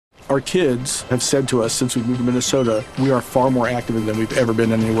Our kids have said to us since we moved to Minnesota, we are far more active than we've ever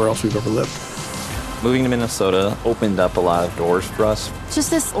been anywhere else we've ever lived. Moving to Minnesota opened up a lot of doors for us. Just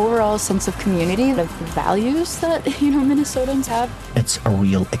this overall sense of community, of values that, Minnesotans have. It's a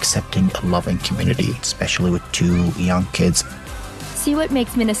real accepting, loving community, especially with 2 young kids. See what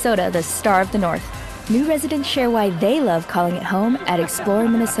makes Minnesota the star of the North. New residents share why they love calling it home at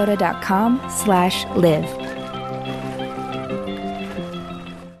exploreminnesota.com/live.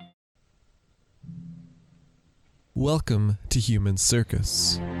 Welcome to Human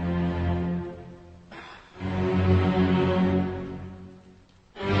Circus.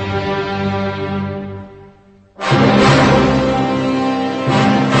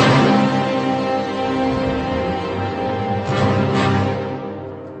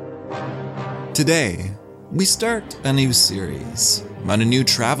 Today, we start a new series on a new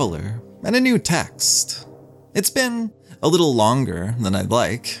traveler and a new text. It's been a little longer than I'd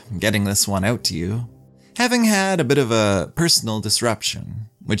like getting this one out to you, having had a bit of a personal disruption,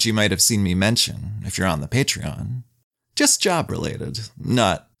 which you might have seen me mention if you're on the Patreon. Just job-related,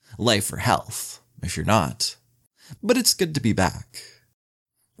 not life or health, if you're not. But it's good to be back.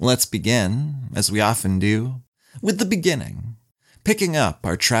 Let's begin, as we often do, with the beginning, picking up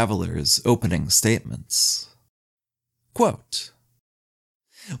our traveler's opening statements. Quote,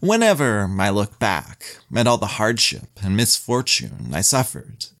 "Whenever I look back at all the hardship and misfortune I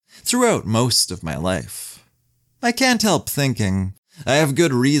suffered throughout most of my life, I can't help thinking I have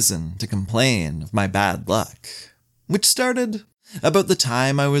good reason to complain of my bad luck, which started about the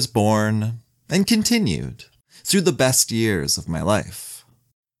time I was born and continued through the best years of my life.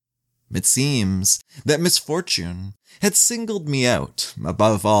 It seems that misfortune had singled me out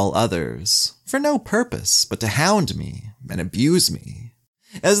above all others for no purpose but to hound me and abuse me,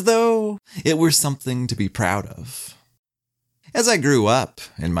 as though it were something to be proud of. As I grew up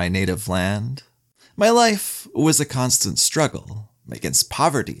in my native land, my life was a constant struggle against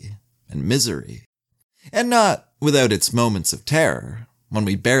poverty and misery, and not without its moments of terror when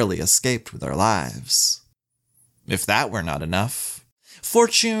we barely escaped with our lives. If that were not enough,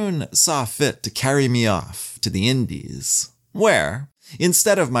 Fortune saw fit to carry me off to the Indies, where,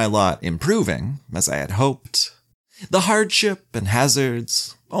 instead of my lot improving, as I had hoped, the hardship and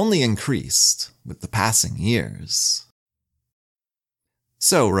hazards only increased with the passing years."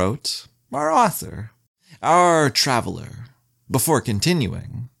 So wrote our author, our traveler, before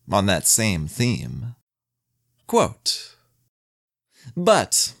continuing on that same theme. Quote,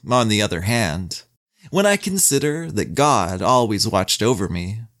 "But, on the other hand, when I consider that God always watched over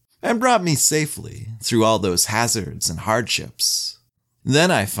me and brought me safely through all those hazards and hardships, then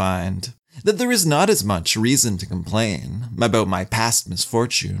I find that there is not as much reason to complain about my past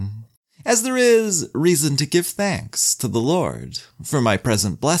misfortune as there is reason to give thanks to the Lord for my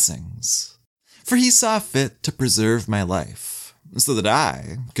present blessings, for he saw fit to preserve my life so that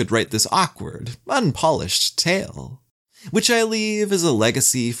I could write this awkward, unpolished tale, which I leave as a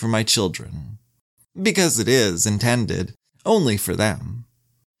legacy for my children, because it is intended only for them.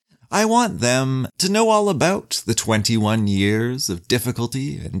 I want them to know all about the 21 years of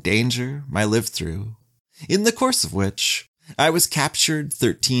difficulty and danger I lived through, in the course of which I was captured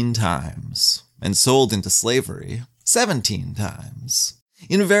 13 times and sold into slavery 17 times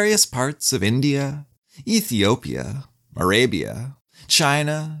in various parts of India, Ethiopia, Arabia,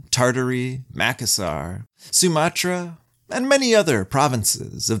 China, Tartary, Makassar, Sumatra, and many other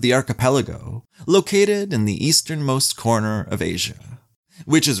provinces of the archipelago located in the easternmost corner of Asia,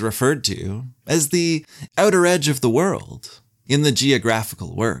 which is referred to as the outer edge of the world in the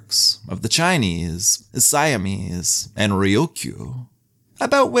geographical works of the Chinese, Siamese, and Ryukyu,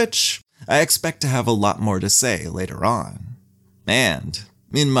 about which I expect to have a lot more to say later on, and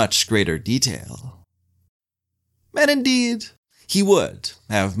in much greater detail." And indeed, he would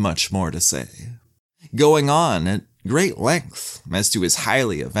have much more to say, going on at great length as to his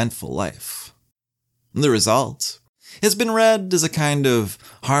highly eventful life. The result has been read as a kind of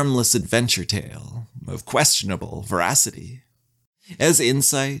harmless adventure tale of questionable veracity, as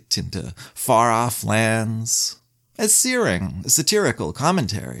insight into far-off lands, as searing satirical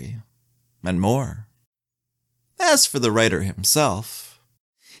commentary, and more. As for the writer himself,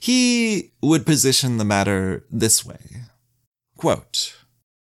 he would position the matter this way, quote,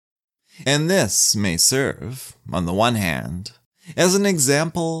 "And this may serve, on the one hand, as an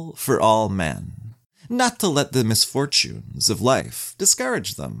example for all men, not to let the misfortunes of life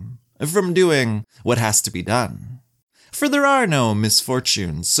discourage them from doing what has to be done. For there are no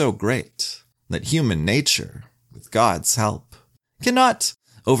misfortunes so great that human nature, with God's help, cannot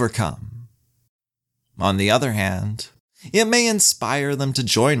overcome. On the other hand, it may inspire them to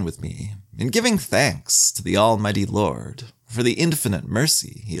join with me in giving thanks to the Almighty Lord for the infinite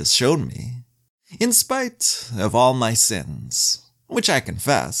mercy he has shown me, in spite of all my sins, which I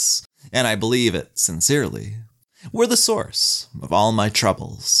confess, and I believe it sincerely, were the source of all my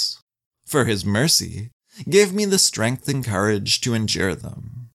troubles. For his mercy gave me the strength and courage to endure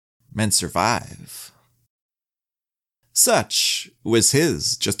them and survive. Such was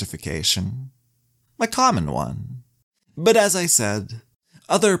his justification, a common one. But as I said,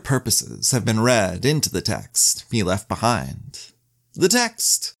 other purposes have been read into the text he left behind. The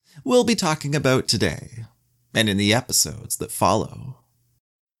text we'll be talking about today, and in the episodes that follow.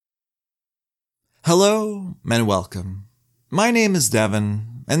 Hello and welcome. My name is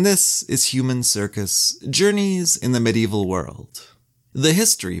Devin, and this is Human Circus Journeys in the Medieval World, the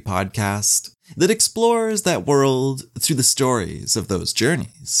history podcast that explores that world through the stories of those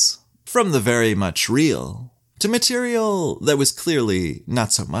journeys, from the very much real to material that was clearly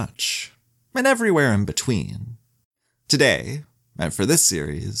not so much, and everywhere in between. Today, and for this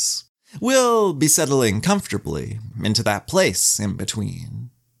series, we'll be settling comfortably into that place in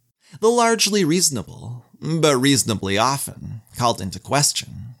between, the largely reasonable, but reasonably often called into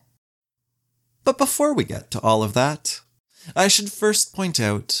question. But before we get to all of that, I should first point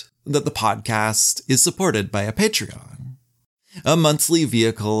out that the podcast is supported by a Patreon, a monthly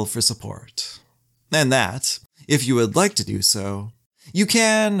vehicle for support, and that, if you would like to do so, you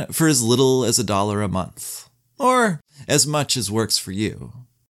can for as little as $1 a month, or as much as works for you.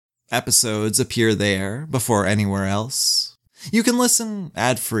 Episodes appear there before anywhere else. You can listen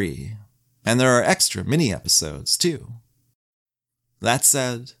ad-free, and there are extra mini-episodes too. That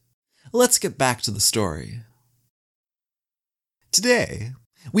said, let's get back to the story. Today,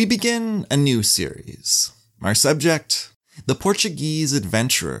 we begin a new series. Our subject, the Portuguese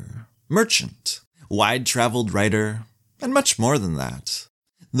adventurer, merchant, wide-traveled writer, and much more than that.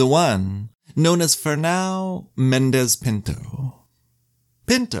 The one known as Fernao Mendes Pinto.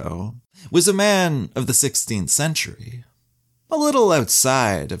 Pinto was a man of the 16th century, a little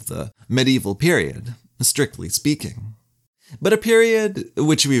outside of the medieval period, strictly speaking, but a period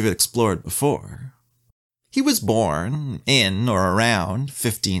which we've explored before. He was born in or around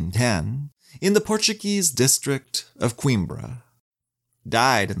 1510 in the Portuguese district of Coimbra,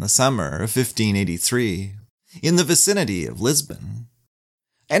 died in the summer of 1583 in the vicinity of Lisbon,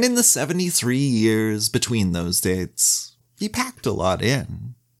 and in the 73 years between those dates, he packed a lot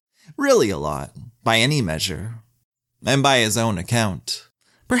in. Really a lot, by any measure, and by his own account,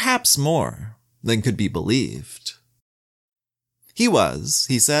 perhaps more than could be believed. He was,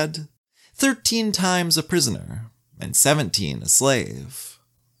 he said, 13 times a prisoner and 17 a slave.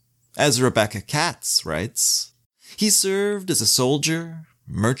 As Rebecca Katz writes, he served as a soldier,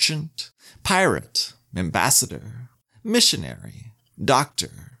 merchant, pirate, ambassador, missionary,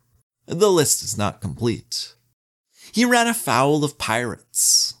 doctor. The list is not complete. He ran afoul of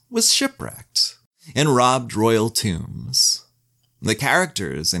pirates, was shipwrecked, and robbed royal tombs. The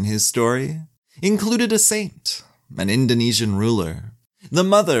characters in his story included a saint, an Indonesian ruler, the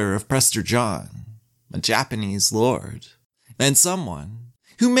mother of Prester John, a Japanese lord, and someone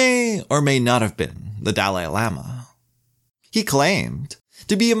who may or may not have been the Dalai Lama. He claimed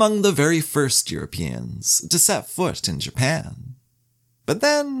to be among the very first Europeans to set foot in Japan. But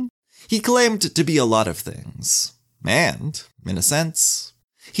then, he claimed to be a lot of things, and, in a sense,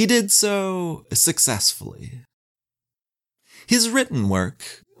 he did so successfully. His written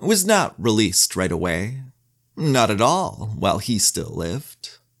work was not released right away, not at all while he still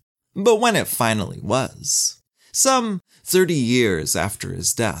lived. But when it finally was, some 30 years after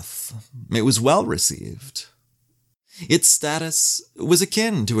his death, it was well received. Its status was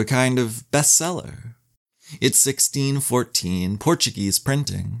akin to a kind of bestseller. Its 1614 Portuguese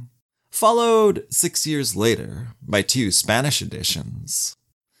printing, followed 6 years later by 2 Spanish editions.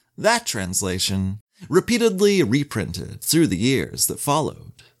 That translation repeatedly reprinted through the years that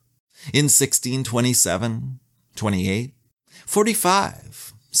followed. In 1627, 28,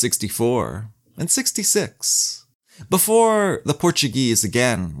 45, 64, and 66, before the Portuguese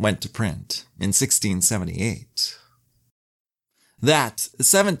again went to print in 1678. That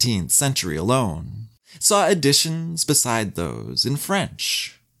 17th century alone saw editions beside those in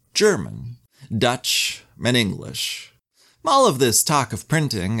French, German, Dutch, and English. All of this talk of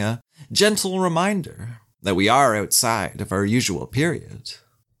printing a gentle reminder that we are outside of our usual period.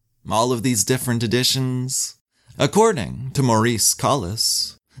 All of these different editions, according to Maurice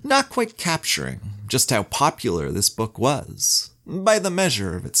Collis, not quite capturing just how popular this book was by the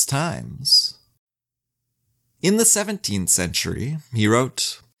measure of its times. In the 17th century, he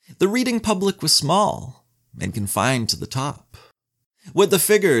wrote, the reading public was small, and confined to the top. What the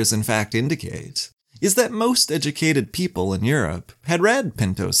figures in fact indicate is that most educated people in Europe had read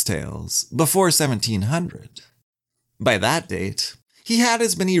Pinto's tales before 1700. By that date, he had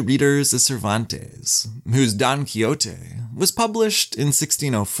as many readers as Cervantes, whose Don Quixote was published in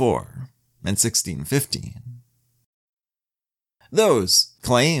 1604 and 1615. Those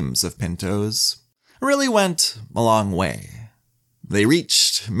claims of Pinto's really went a long way. They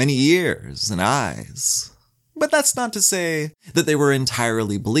reached many ears and eyes, but that's not to say that they were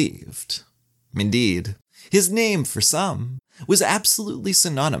entirely believed. Indeed, his name for some was absolutely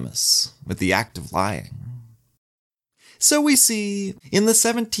synonymous with the act of lying. So we see in the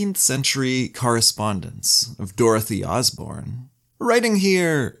 17th century correspondence of Dorothy Osborne, writing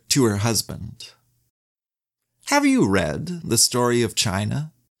here to her husband. Have you read The Story of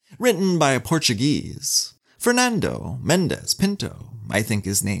China, written by a Portuguese, Fernando Mendes Pinto, I think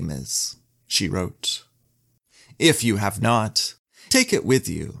his name is, she wrote. If you have not, take it with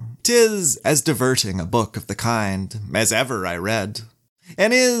you. 'Tis as diverting a book of the kind as ever I read,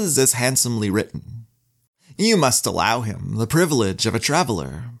 and is as handsomely written. You must allow him the privilege of a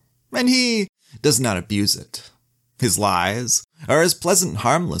traveler, and he does not abuse it. His lies are as pleasant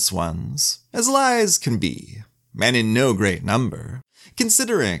harmless ones as lies can be, and in no great number,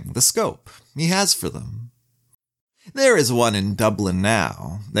 considering the scope he has for them. There is one in Dublin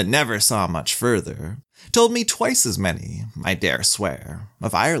now that never saw much further, told me twice as many, I dare swear,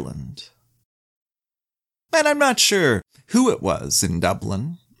 of Ireland. And I'm not sure who it was in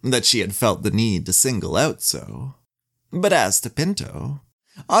Dublin that she had felt the need to single out so. But as to Pinto,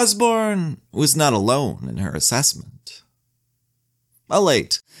 Osborne was not alone in her assessment. A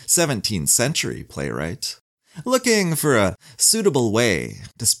late 17th century playwright, looking for a suitable way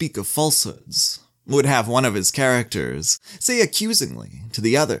to speak of falsehoods, would have one of his characters say accusingly to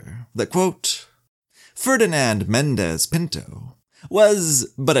the other that, quote, Ferdinand Mendes Pinto was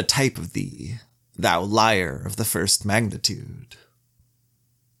but a type of thee, thou liar of the first magnitude.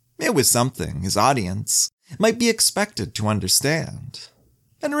 It was something his audience might be expected to understand,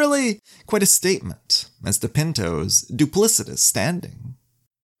 and really quite a statement as to Pinto's duplicitous standing.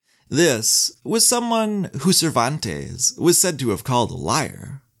 This was someone who Cervantes was said to have called a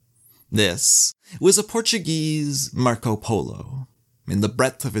liar. This was a Portuguese Marco Polo, in the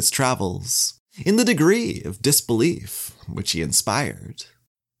breadth of his travels, in the degree of disbelief which he inspired.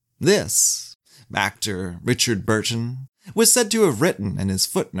 This, actor Richard Burton, was said to have written in his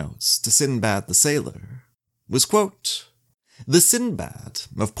footnotes to Sinbad the Sailor, was, quote, the Sinbad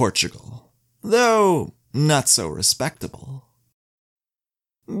of Portugal, though not so respectable.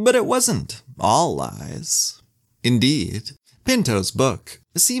 But it wasn't all lies. Indeed, Pinto's book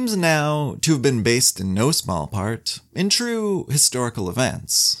seems now to have been based in no small part in true historical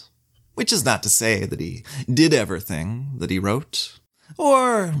events, which is not to say that he did everything that he wrote,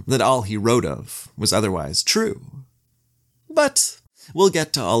 or that all he wrote of was otherwise true. But we'll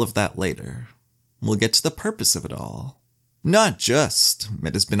get to all of that later. We'll get to the purpose of it all. Not just,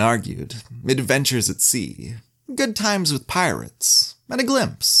 it has been argued, adventures at sea, good times with pirates, and a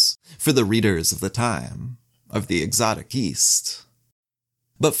glimpse, for the readers of the time, of the exotic East.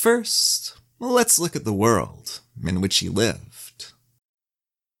 But first, let's look at the world in which he lived.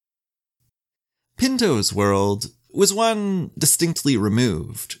 Pinto's world was one distinctly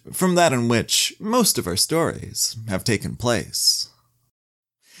removed from that in which most of our stories have taken place.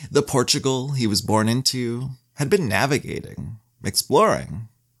 The Portugal he was born into had been navigating, exploring,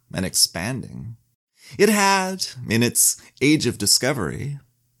 and expanding. It had, in its age of discovery,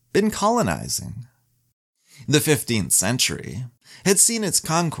 been colonizing. The 15th century had seen its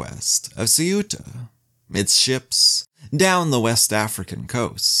conquest of Ceuta, its ships down the West African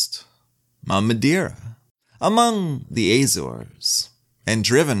coast, on Madeira, among the Azores, and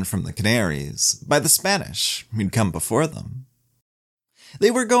driven from the Canaries by the Spanish who'd come before them.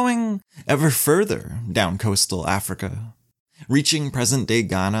 They were going ever further down coastal Africa, reaching present-day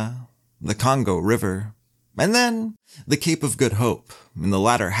Ghana, the Congo River, and then the Cape of Good Hope in the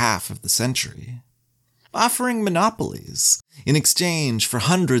latter half of the century, offering monopolies in exchange for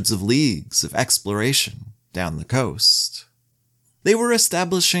hundreds of leagues of exploration down the coast. They were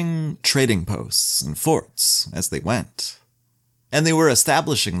establishing trading posts and forts as they went, and they were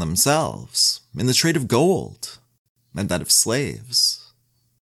establishing themselves in the trade of gold and that of slaves.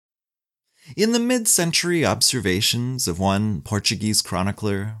 In the mid-century observations of one Portuguese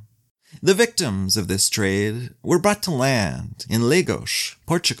chronicler, the victims of this trade were brought to land in Lagos,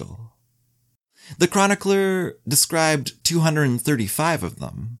 Portugal. The chronicler described 235 of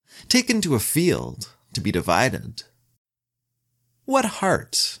them taken to a field to be divided. What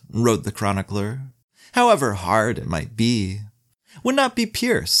heart, wrote the chronicler, however hard it might be, would not be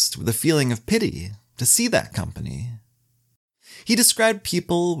pierced with a feeling of pity to see that company. He described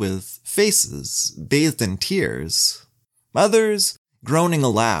people with faces bathed in tears, others groaning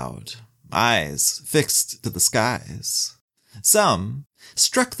aloud, eyes fixed to the skies. Some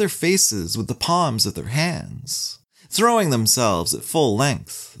struck their faces with the palms of their hands, throwing themselves at full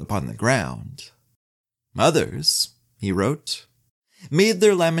length upon the ground. Others, he wrote, made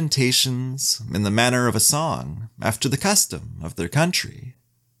their lamentations in the manner of a song after the custom of their country.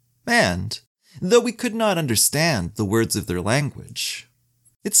 And, though we could not understand the words of their language,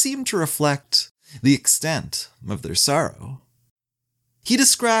 it seemed to reflect the extent of their sorrow. He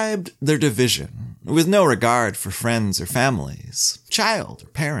described their division with no regard for friends or families, child or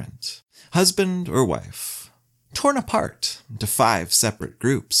parent, husband or wife, torn apart into 5 separate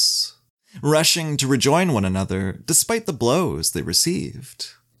groups, rushing to rejoin one another despite the blows they received.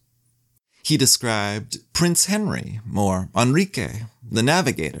 He described Prince Henry, or Enrique, the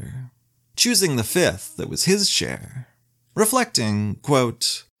navigator, choosing the 5th that was his share, reflecting,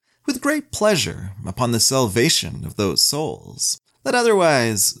 quote, with great pleasure upon the salvation of those souls that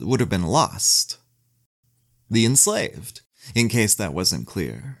otherwise would have been lost. The enslaved, in case that wasn't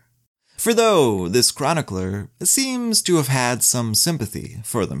clear. For though this chronicler seems to have had some sympathy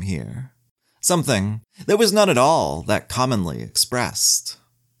for them here, something that was not at all that commonly expressed,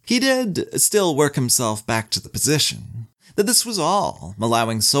 he did still work himself back to the position that this was all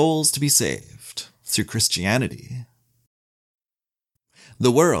allowing souls to be saved through Christianity.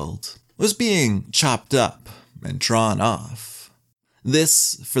 The world was being chopped up and drawn off.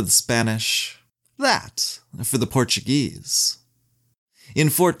 This for the Spanish, that for the Portuguese. In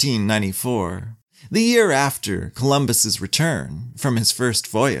 1494, the year after Columbus's return from his first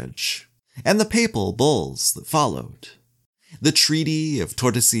voyage, and the papal bulls that followed, the Treaty of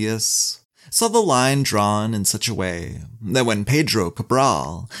Tordesillas saw the line drawn in such a way that when Pedro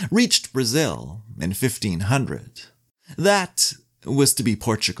Cabral reached Brazil in 1500, that was to be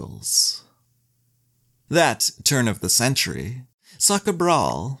Portugal's. That turn of the century saw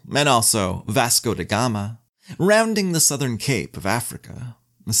Cabral, and also Vasco da Gama, rounding the southern cape of Africa,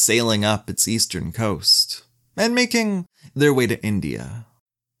 sailing up its eastern coast, and making their way to India.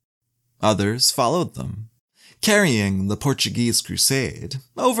 Others followed them, carrying the Portuguese crusade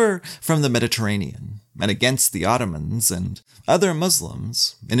over from the Mediterranean and against the Ottomans and other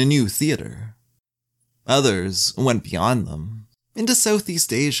Muslims in a new theater. Others went beyond them into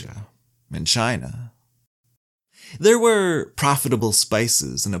Southeast Asia and China. There were profitable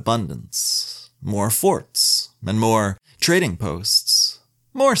spices in abundance, more forts and more trading posts,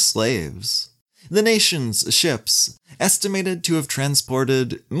 more slaves. The nation's ships estimated to have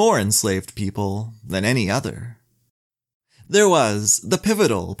transported more enslaved people than any other. There was the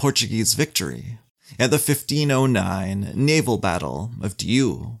pivotal Portuguese victory at the 1509 naval battle of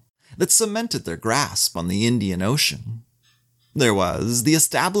Diu that cemented their grasp on the Indian Ocean. There was the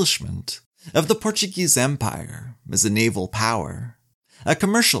establishment of the Portuguese Empire as a naval power, a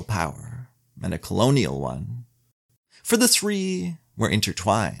commercial power, and a colonial one. For the 3 were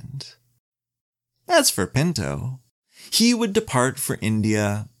intertwined. As for Pinto, he would depart for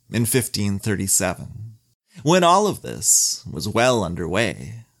India in 1537, when all of this was well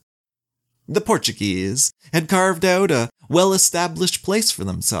underway. The Portuguese had carved out a well-established place for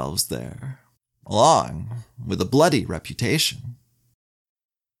themselves there, along with a bloody reputation.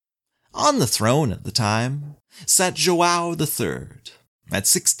 On the throne at the time sat João III, at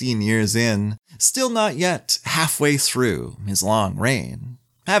 16 years in, still not yet halfway through his long reign,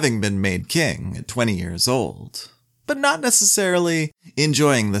 having been made king at 20 years old, but not necessarily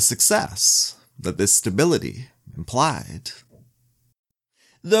enjoying the success that this stability implied.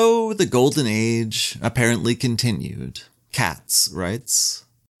 Though the Golden Age apparently continued, Katz writes,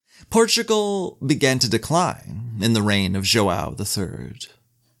 Portugal began to decline in the reign of João III.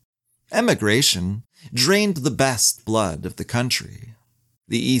 Emigration drained the best blood of the country.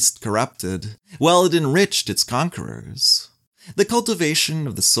 The East corrupted, while it enriched its conquerors. The cultivation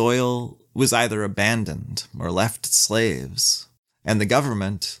of the soil was either abandoned or left to slaves, and the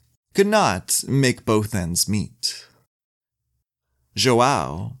government could not make both ends meet.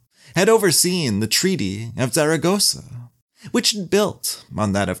 João had overseen the Treaty of Zaragoza, which had built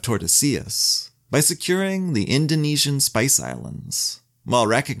on that of Tordesillas by securing the Indonesian Spice Islands, while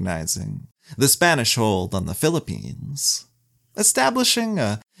recognizing the Spanish hold on the Philippines, establishing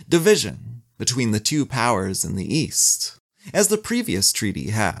a division between the 2 powers in the East, as the previous treaty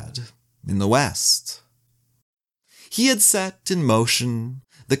had in the West. He had set in motion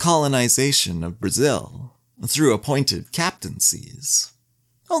the colonization of Brazil through appointed captaincies,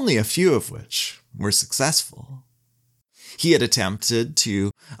 only a few of which were successful. He had attempted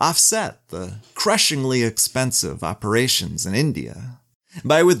to offset the crushingly expensive operations in India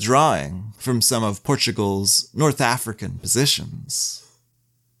by withdrawing from some of Portugal's North African positions.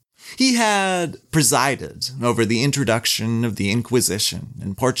 He had presided over the introduction of the Inquisition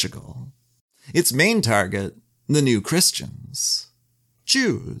in Portugal. Its main target, the New Christians,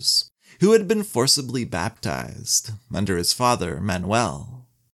 Jews, who had been forcibly baptized under his father Manuel.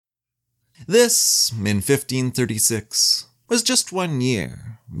 This, in 1536, was just 1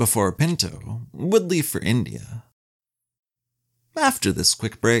 year before Pinto would leave for India. After this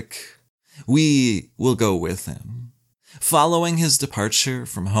quick break, we will go with him, following his departure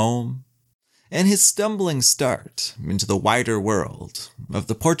from home and his stumbling start into the wider world of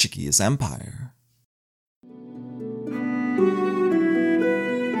the Portuguese Empire.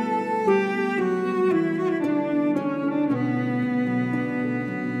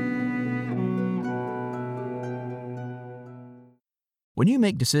 When you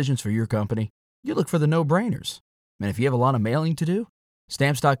make decisions for your company, you look for the no-brainers. And if you have a lot of mailing to do,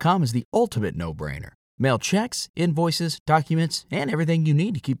 Stamps.com is the ultimate no-brainer. Mail checks, invoices, documents, and everything you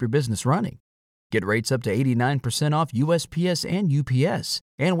need to keep your business running. Get rates up to 89% off USPS and UPS.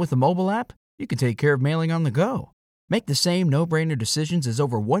 And with the mobile app, you can take care of mailing on the go. Make the same no-brainer decisions as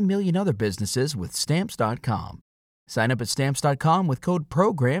over 1 million other businesses with Stamps.com. Sign up at Stamps.com with code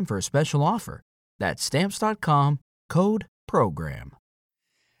PROGRAM for a special offer. That's Stamps.com, code PROGRAM.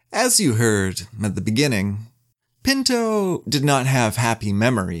 As you heard at the beginning, Pinto did not have happy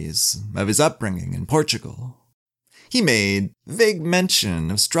memories of his upbringing in Portugal. He made vague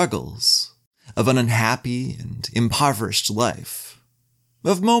mention of struggles, of an unhappy and impoverished life,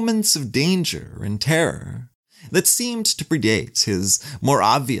 of moments of danger and terror that seemed to predate his more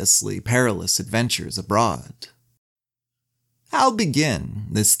obviously perilous adventures abroad. "I'll begin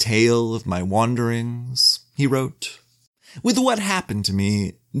this tale of my wanderings," he wrote, "with what happened to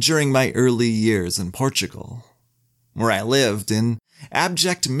me during my early years in Portugal, where I lived in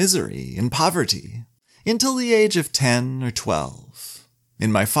abject misery and poverty until the age of 10 or 12, in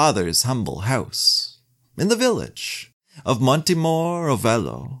my father's humble house, in the village of Montemor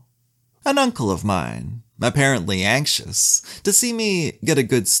Ovelo. An uncle of mine, apparently anxious to see me get a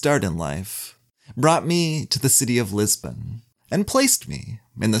good start in life, brought me to the city of Lisbon and placed me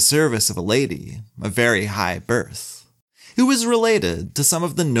in the service of a lady of very high birth, who was related to some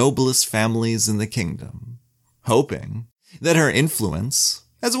of the noblest families in the kingdom, hoping that her influence,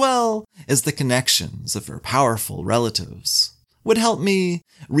 as well as the connections of her powerful relatives, would help me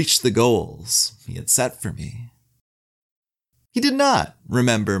reach the goals he had set for me. He did not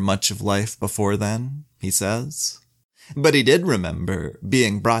remember much of life before then, he says, but he did remember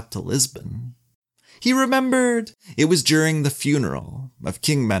being brought to Lisbon. He remembered it was during the funeral of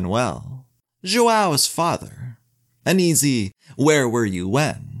King Manuel, Joao's father. An easy "where were you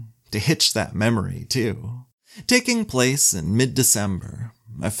when" to hitch that memory to, taking place in mid-December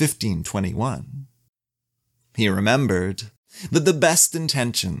of 1521. He remembered that the best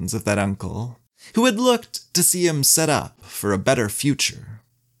intentions of that uncle, who had looked to see him set up for a better future,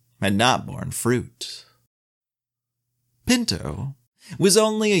 had not borne fruit. Pinto was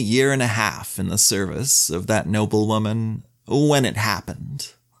only 1.5 years in the service of that noblewoman when it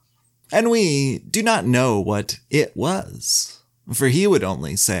happened. And we do not know what it was, for he would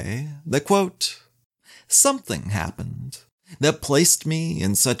only say that, quote, "something happened that placed me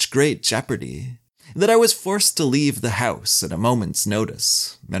in such great jeopardy that I was forced to leave the house at a moment's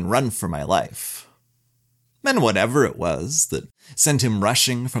notice and run for my life. And whatever it was that sent him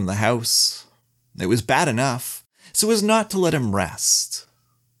rushing from the house, it was bad enough so as not to let him rest.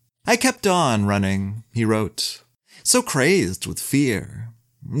 I kept on running," he wrote, "so crazed with fear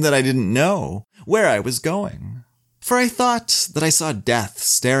that I didn't know where I was going, for I thought that I saw death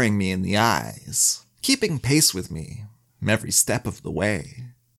staring me in the eyes, keeping pace with me every step of the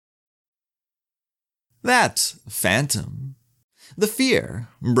way." That phantom, the fear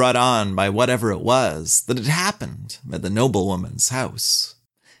brought on by whatever it was that had happened at the noblewoman's house,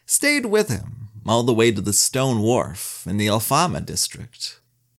 stayed with him all the way to the stone wharf in the Alfama district,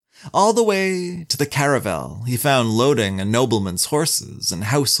 all the way to the caravel he found loading a nobleman's horses and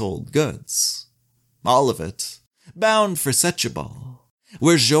household goods, all of it bound for Setúbal,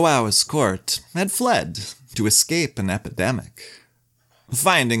 where Joao's court had fled to escape an epidemic.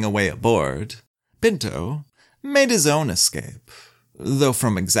 Finding a way aboard, Pinto made his own escape, though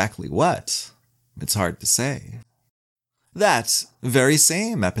from exactly what, it's hard to say. That very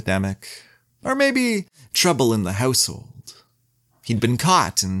same epidemic, or maybe trouble in the household. He'd been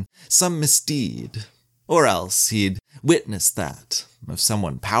caught in some misdeed, or else he'd witnessed that of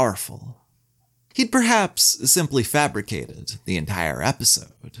someone powerful. He'd perhaps simply fabricated the entire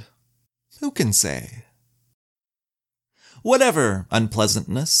episode. Who can say? Whatever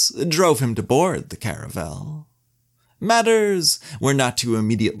unpleasantness drove him to board the caravel, matters were not to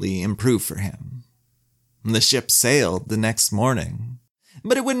immediately improve for him. The ship sailed the next morning,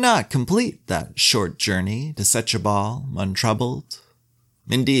 but it would not complete that short journey to Setúbal untroubled.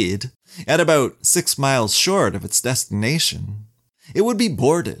 Indeed, at about 6 miles short of its destination, it would be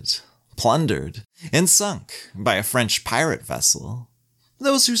boarded, plundered, and sunk by a French pirate vessel,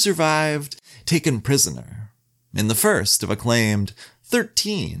 those who survived taken prisoner, in the first of a claimed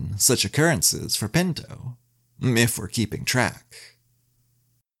 13 such occurrences for Pinto, if we're keeping track.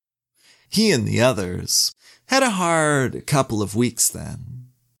 He and the others had a hard couple of weeks then.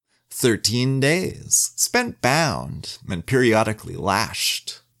 13 days spent bound and periodically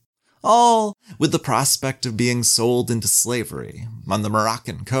lashed, all with the prospect of being sold into slavery on the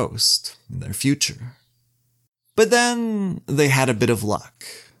Moroccan coast in their future. But then they had a bit of luck,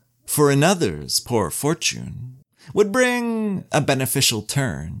 for another's poor fortune would bring a beneficial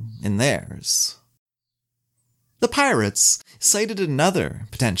turn in theirs. The pirates sighted another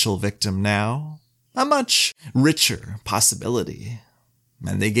potential victim now, a much richer possibility,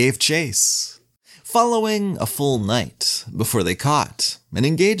 and they gave chase, following a full night before they caught and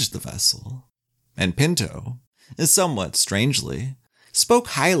engaged the vessel. And Pinto, somewhat strangely, spoke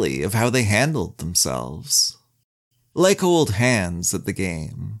highly of how they handled themselves. Like old hands at the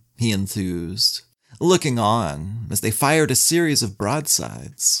game, he enthused, looking on as they fired a series of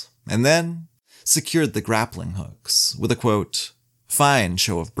broadsides, and then secured the grappling hooks with a, quote, fine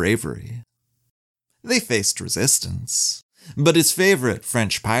show of bravery. They faced resistance, but his favorite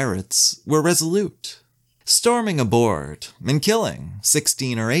French pirates were resolute, storming aboard and killing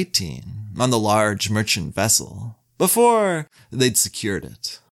 16 or 18 on the large merchant vessel before they'd secured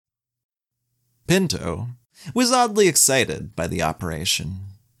it. Pinto was oddly excited by the operation,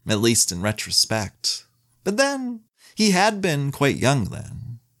 at least in retrospect, but then he had been quite young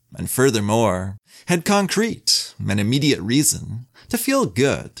then, and furthermore had concrete and immediate reason to feel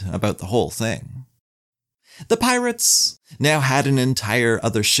good about the whole thing. The pirates now had an entire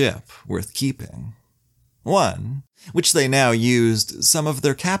other ship worth keeping, one which they now used some of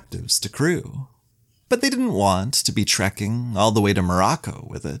their captives to crew, but they didn't want to be trekking all the way to Morocco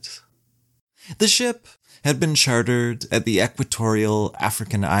with it. The ship had been chartered at the equatorial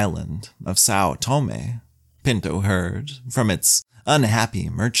African island of Sao Tome, Pinto heard from its unhappy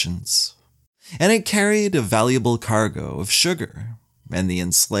merchants, and it carried a valuable cargo of sugar and the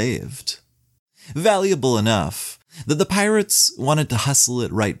enslaved. Valuable enough that the pirates wanted to hustle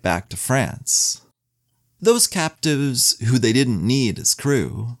it right back to France. Those captives who they didn't need as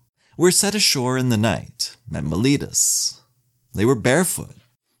crew were set ashore in the night at Miletus. They were barefoot,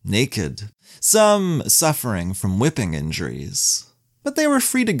 naked, some suffering from whipping injuries, but they were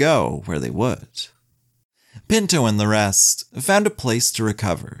free to go where they would. Pinto and the rest found a place to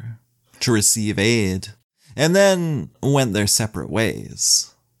recover, to receive aid, and then went their separate ways.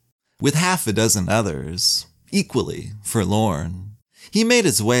 With half a dozen others, equally forlorn, he made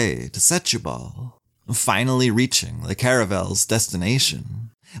his way to Setúbal, finally reaching the caravel's destination,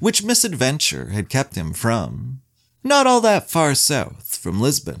 which misadventure had kept him from, not all that far south from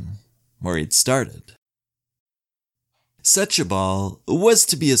Lisbon, where he'd started. Setúbal was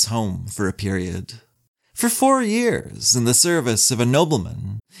to be his home for a period, for 4 years in the service of a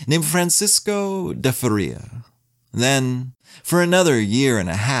nobleman named Francisco de Faria, then for another 1.5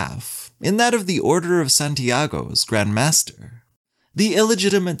 years in that of the Order of Santiago's Grand Master, the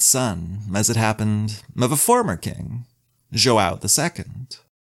illegitimate son, as it happened, of a former king, João II.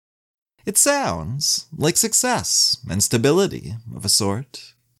 It sounds like success and stability of a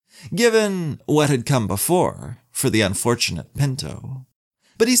sort, given what had come before for the unfortunate Pinto,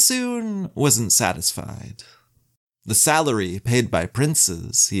 but he soon wasn't satisfied. The salary paid by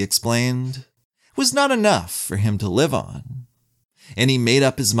princes, he explained, was not enough for him to live on, and he made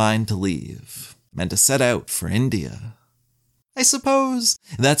up his mind to leave and to set out for India. I suppose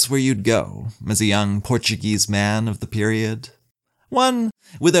that's where you'd go as a young Portuguese man of the period, one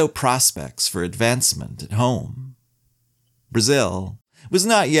without prospects for advancement at home. Brazil was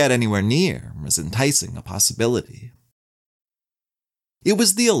not yet anywhere near as enticing a possibility. It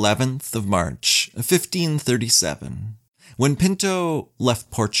was the 11th of March, 1537, when Pinto left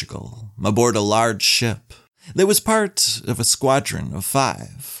Portugal aboard a large ship that was part of a squadron of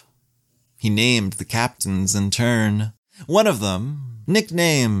 5. He named the captains in turn, one of them,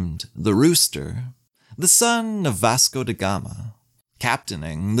 nicknamed the Rooster, the son of Vasco da Gama,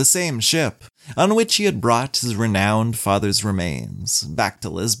 captaining the same ship on which he had brought his renowned father's remains back to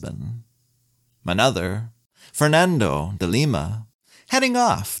Lisbon. Another, Fernando de Lima, heading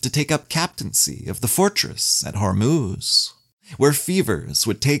off to take up captaincy of the fortress at Hormuz, where fevers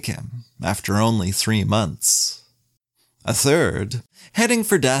would take him after only 3 months. A third, heading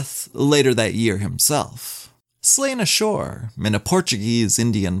for death later that year himself, slain ashore in a Portuguese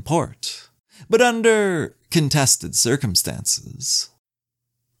Indian port, but under contested circumstances.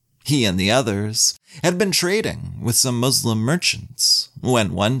 He and the others had been trading with some Muslim merchants,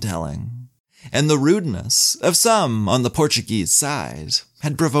 went one telling, and the rudeness of some on the Portuguese side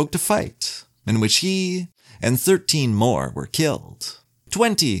had provoked a fight in which he and 13 more were killed,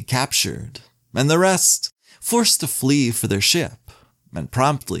 20 captured, and the rest forced to flee for their ship and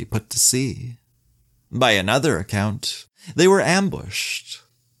promptly put to sea. By another account, they were ambushed.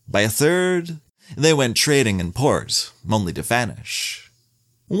 By a third, they went trading in port, only to vanish.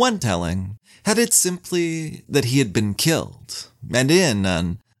 One telling had it simply that he had been killed, and in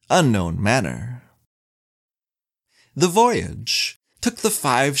an unknown manner. The voyage took the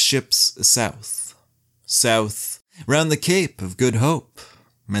 5 ships south, round the Cape of Good Hope,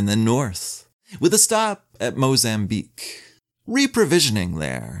 and then north, with a stop at Mozambique, reprovisioning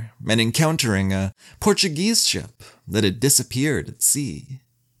there and encountering a Portuguese ship that had disappeared at sea.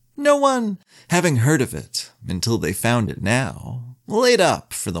 No one having heard of it until they found it now, laid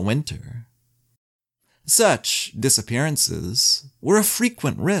up for the winter. Such disappearances were a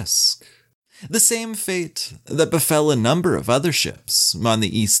frequent risk, the same fate that befell a number of other ships on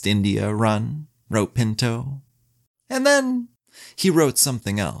the East India run, wrote Pinto. And then he wrote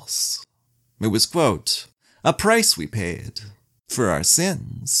something else. It was, quote, a price we paid for our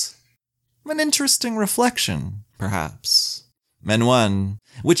sins. An interesting reflection, perhaps, and one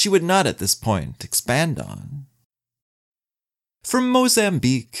which he would not at this point expand on. From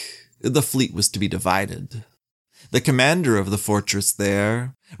Mozambique, the fleet was to be divided. The commander of the fortress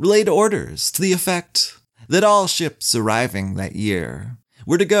there relayed orders to the effect that all ships arriving that year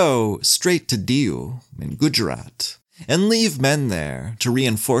were to go straight to Diu in Gujarat and leave men there to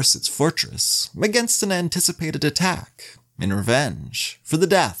reinforce its fortress against an anticipated attack in revenge for the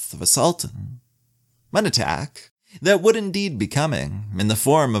death of a sultan. An attack that would indeed be coming in the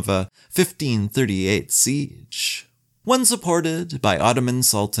form of a 1538 siege, one supported by Ottoman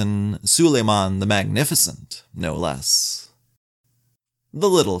Sultan Suleiman the Magnificent, no less. The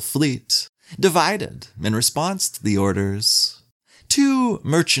little fleet divided in response to the orders. 2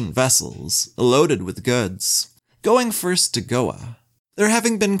 merchant vessels loaded with goods, going first to Goa, there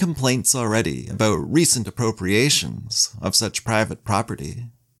having been complaints already about recent appropriations of such private property.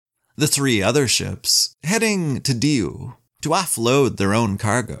 The 3 other ships heading to Diu to offload their own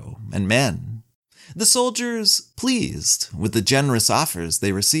cargo and men. The soldiers pleased with the generous offers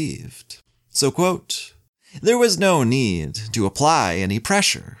they received. So, quote, there was no need to apply any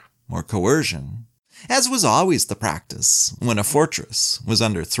pressure or coercion, as was always the practice when a fortress was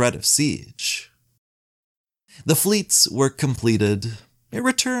under threat of siege. The fleet's work completed, it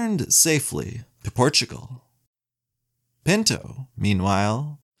returned safely to Portugal. Pinto,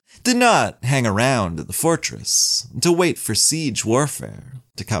 meanwhile, did not hang around at the fortress to wait for siege warfare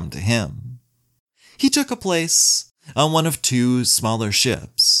to come to him. He took a place on one of 2 smaller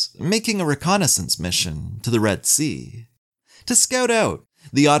ships, making a reconnaissance mission to the Red Sea, to scout out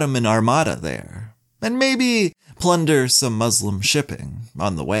the Ottoman armada there, and maybe plunder some Muslim shipping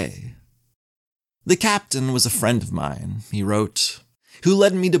on the way. The captain was a friend of mine, he wrote, who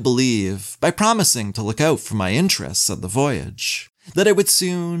led me to believe, by promising to look out for my interests on the voyage, that I would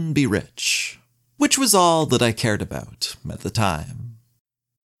soon be rich, which was all that I cared about at the time.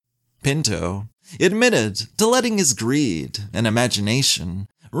 Pinto admitted to letting his greed and imagination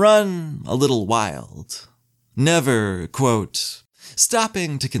run a little wild, never, quote,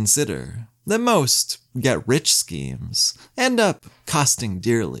 stopping to consider that most get-rich schemes end up costing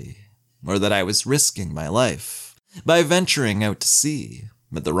dearly, or that I was risking my life by venturing out to sea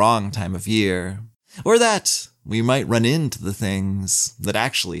at the wrong time of year, or that we might run into the things that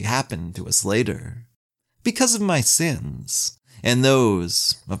actually happened to us later, because of my sins and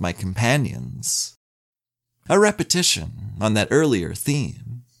those of my companions. A repetition on that earlier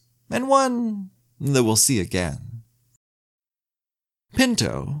theme, and one that we'll see again.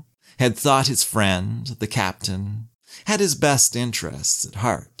 Pinto had thought his friend, the captain, had his best interests at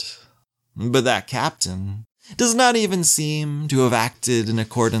heart, but that captain does not even seem to have acted in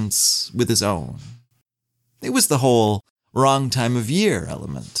accordance with his own. It was the whole wrong time of year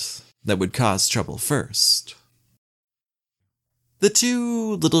element that would cause trouble first. The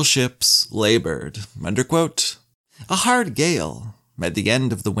 2 little ships labored under, quote, a hard gale at the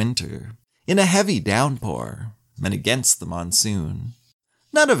end of the winter, in a heavy downpour and against the monsoon,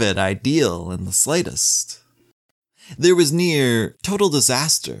 None of it ideal in the slightest. There was near total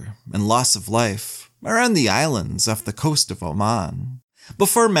disaster and loss of life around the islands off the coast of Oman,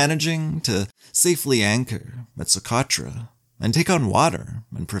 before managing to safely anchor at Socotra and take on water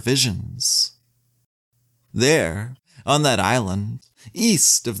and provisions. There, on that island,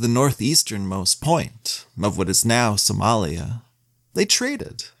 east of the northeasternmost point of what is now Somalia, they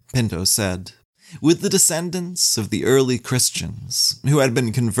traded, Pinto said, with the descendants of the early Christians who had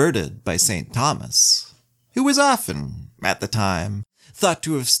been converted by St. Thomas, who was often, at the time, thought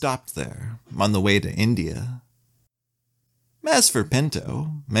to have stopped there on the way to India. As for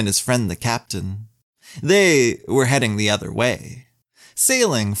Pinto and his friend the captain, they were heading the other way,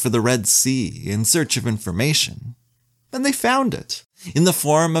 sailing for the Red Sea in search of information, and they found it in the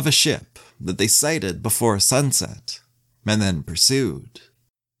form of a ship that they sighted before sunset, and then pursued.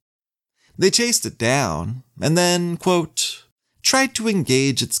 They chased it down, and then, quote, tried to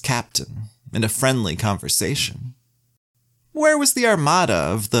engage its captain in a friendly conversation. Where was the armada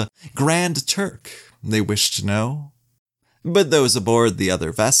of the Grand Turk, they wished to know. But those aboard the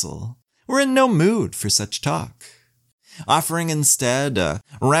other vessel were in no mood for such talk, offering instead a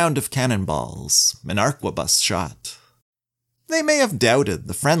round of cannonballs, an arquebus shot. They may have doubted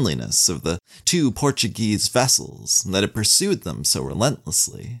the friendliness of the two Portuguese vessels that had pursued them so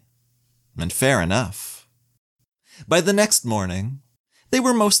relentlessly. And fair enough. By the next morning, they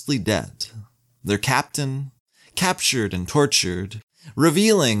were mostly dead, their captain captured and tortured,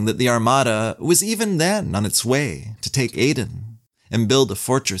 revealing that the armada was even then on its way to take Aden and build a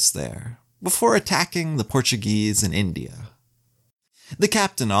fortress there before attacking the Portuguese in India. The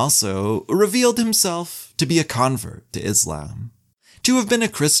captain also revealed himself to be a convert to Islam, to have been a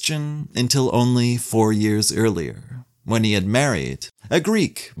Christian until only 4 years earlier, when he had married a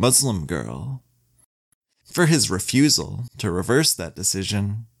Greek Muslim girl. For his refusal to reverse that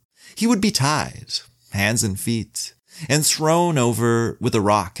decision, he would be tied, hands and feet, and thrown over with a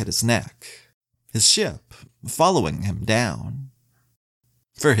rock at his neck, his ship following him down.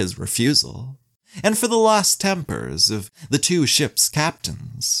 For his refusal, and for the lost tempers of the two ships'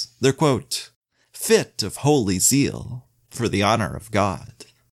 captains, their, quote, fit of holy zeal for the honor of God.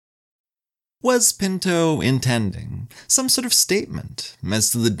 Was Pinto intending some sort of statement as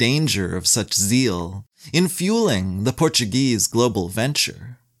to the danger of such zeal in fueling the Portuguese global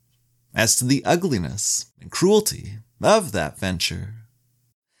venture? As to the ugliness and cruelty of that venture?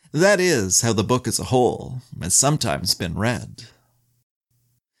 That is how the book as a whole has sometimes been read.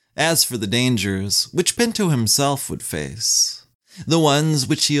 As for the dangers which Pinto himself would face, the ones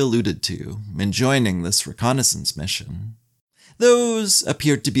which he alluded to in joining this reconnaissance mission, those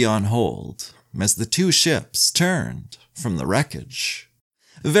appeared to be on hold as the two ships turned from the wreckage,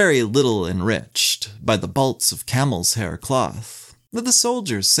 very little enriched by the bolts of camel's hair cloth that the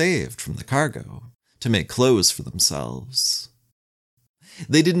soldiers saved from the cargo to make clothes for themselves.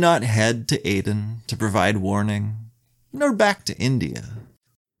 They did not head to Aden to provide warning, nor back to India.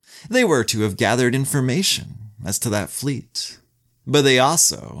 They were to have gathered information as to that fleet, but they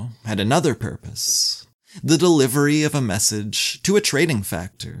also had another purpose, the delivery of a message to a trading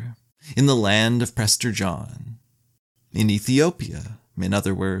factor in the land of Prester John, in Ethiopia, in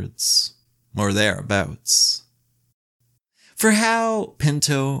other words, or thereabouts. For how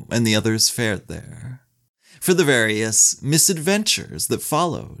Pinto and the others fared there, for the various misadventures that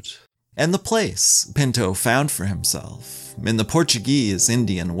followed, and the place Pinto found for himself in the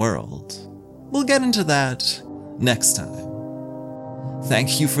Portuguese-Indian world. We'll get into that next time.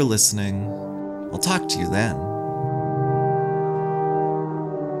 Thank you for listening. I'll talk to you then.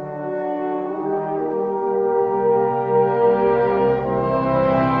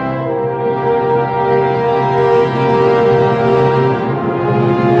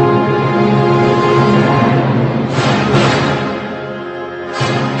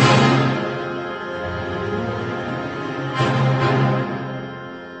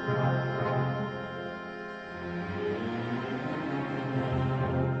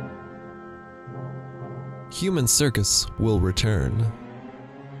 Human Circus will return.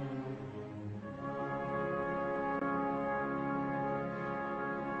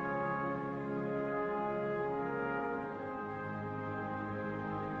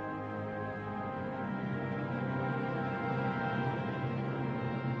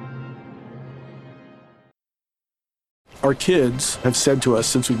 Our kids have said to us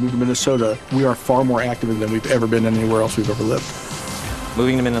since we moved to Minnesota, we are far more active than we've ever been anywhere else we've ever lived.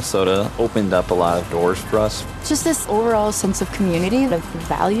 Moving to Minnesota opened up a lot of doors for us. Just this overall sense of community, of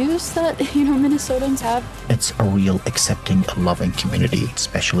values that, Minnesotans have. It's a real accepting, loving community,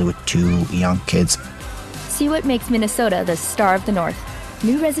 especially with two young kids. See what makes Minnesota the star of the North.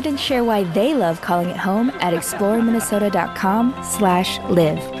 New residents share why they love calling it home at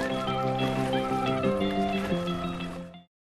exploreminnesota.com/live.